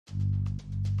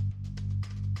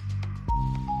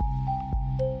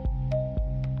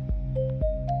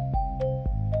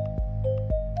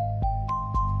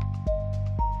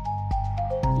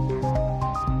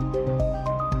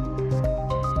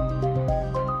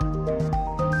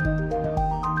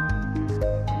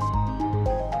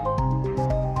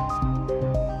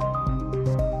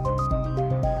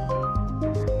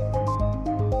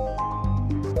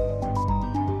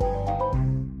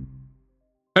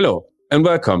and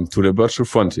welcome to the Virtual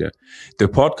Frontier, the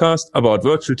podcast about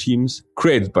virtual teams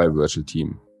created by a virtual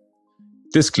team.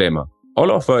 Disclaimer,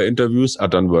 all of our interviews are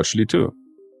done virtually too.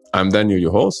 I'm Daniel,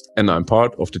 your host, and I'm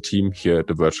part of the team here at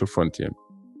the Virtual Frontier.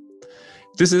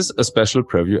 This is a special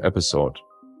preview episode.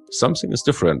 Something is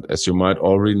different, as you might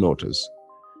already notice.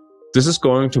 This is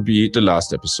going to be the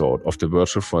last episode of the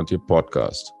Virtual Frontier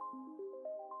podcast.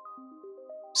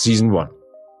 Season 1.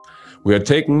 We are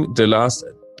taking the last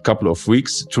couple of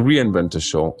weeks to reinvent the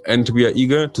show, and we are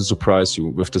eager to surprise you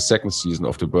with the second season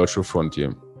of the Virtual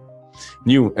Frontier.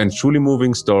 New and truly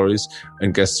moving stories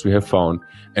and guests we have found,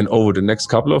 and over the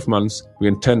next couple of months, we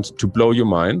intend to blow your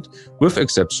mind with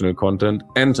exceptional content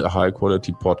and a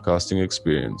high-quality podcasting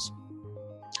experience.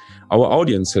 Our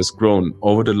audience has grown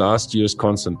over the last years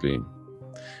constantly.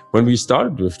 When we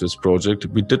started with this project,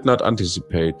 we did not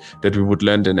anticipate that we would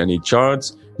land in any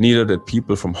charts, neither that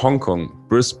people from Hong Kong,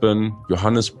 Brisbane,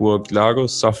 Johannesburg,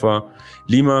 Lagos, Safa,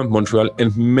 Lima, Montreal,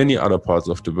 and many other parts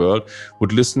of the world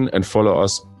would listen and follow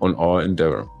us on our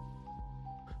endeavor.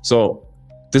 So,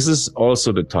 this is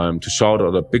also the time to shout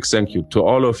out a big thank you to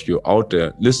all of you out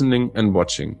there listening and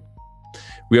watching.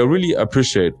 We really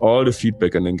appreciate all the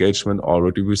feedback and engagement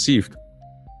already received.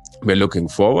 We're looking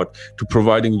forward to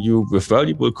providing you with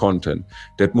valuable content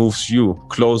that moves you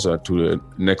closer to the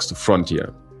next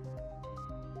frontier.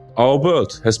 Our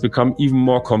world has become even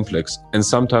more complex and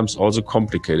sometimes also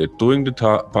complicated during the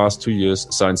past 2 years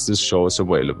since this show is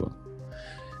available.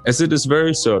 As it is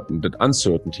very certain that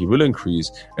uncertainty will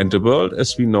increase and the world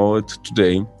as we know it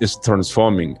today is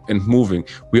transforming and moving,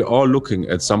 we are all looking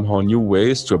at somehow new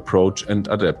ways to approach and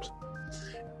adapt.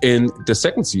 In the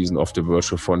second season of the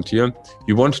Virtual Frontier,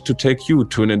 we want to take you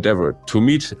to an endeavor to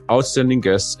meet outstanding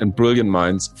guests and brilliant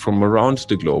minds from around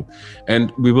the globe,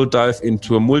 and we will dive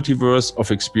into a multiverse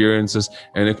of experiences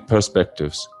and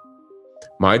perspectives.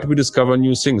 Might we discover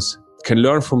new things, can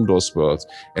learn from those worlds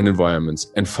and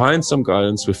environments, and find some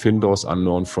guidance within those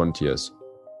unknown frontiers.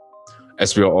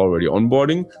 As we are already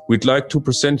onboarding, we'd like to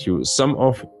present you some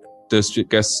of the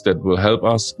guests that will help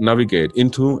us navigate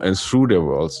into and through their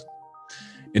worlds.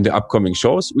 In the upcoming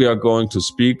shows, we are going to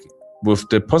speak with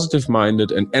the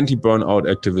positive-minded and anti-burnout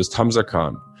activist Hamza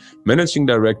Khan, Managing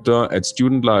Director at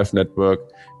Student Life Network,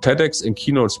 TEDx and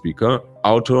keynote speaker,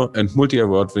 author and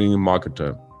multi-award-winning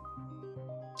marketer.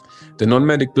 The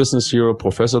non-medic business hero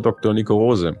Professor Dr. Nico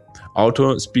Rose,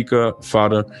 author, speaker,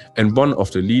 father, and one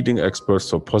of the leading experts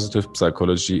for positive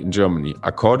psychology in Germany,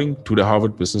 according to the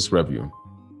Harvard Business Review.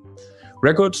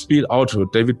 Record speed author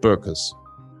David Burkus,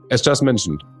 as just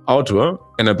mentioned, author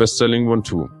and a best-selling one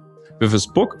too, with his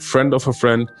book Friend of a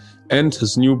Friend and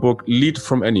his new book Lead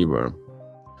from Anywhere.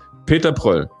 Peter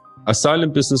Pröll, a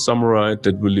silent business samurai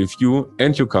that will leave you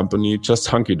and your company just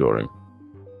hunky-dory.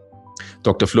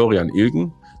 Dr. Florian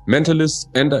Ilgen, mentalist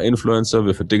and an influencer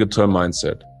with a digital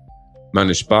mindset.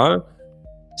 Manish Bal,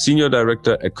 Senior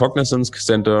Director at Cognizance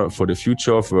Center for the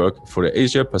Future of Work for the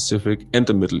Asia Pacific and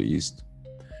the Middle East.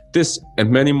 This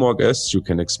and many more guests you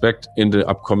can expect in the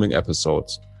upcoming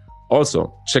episodes.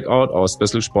 Also, check out our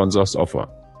special sponsors offer.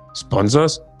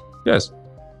 Sponsors? Yes.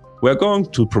 We're going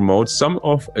to promote some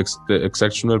of the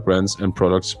exceptional brands and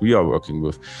products we are working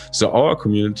with, so our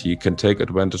community can take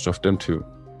advantage of them too.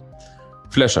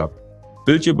 FlashUp.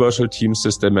 Build your virtual team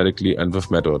systematically and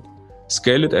with method.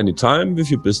 Scale it anytime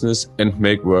with your business and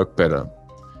make work better.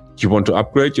 You want to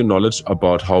upgrade your knowledge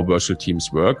about how virtual teams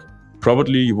work?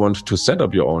 Probably you want to set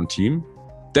up your own team?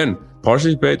 Then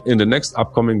participate in the next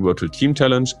upcoming Virtual Team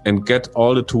Challenge and get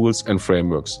all the tools and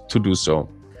frameworks to do so.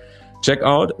 Check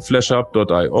out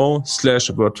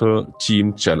flashup.io/virtual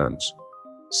team challenge.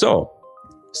 So,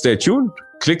 stay tuned,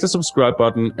 click the subscribe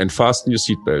button and fasten your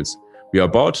seatbelts. We are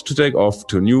about to take off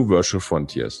to new virtual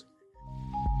frontiers.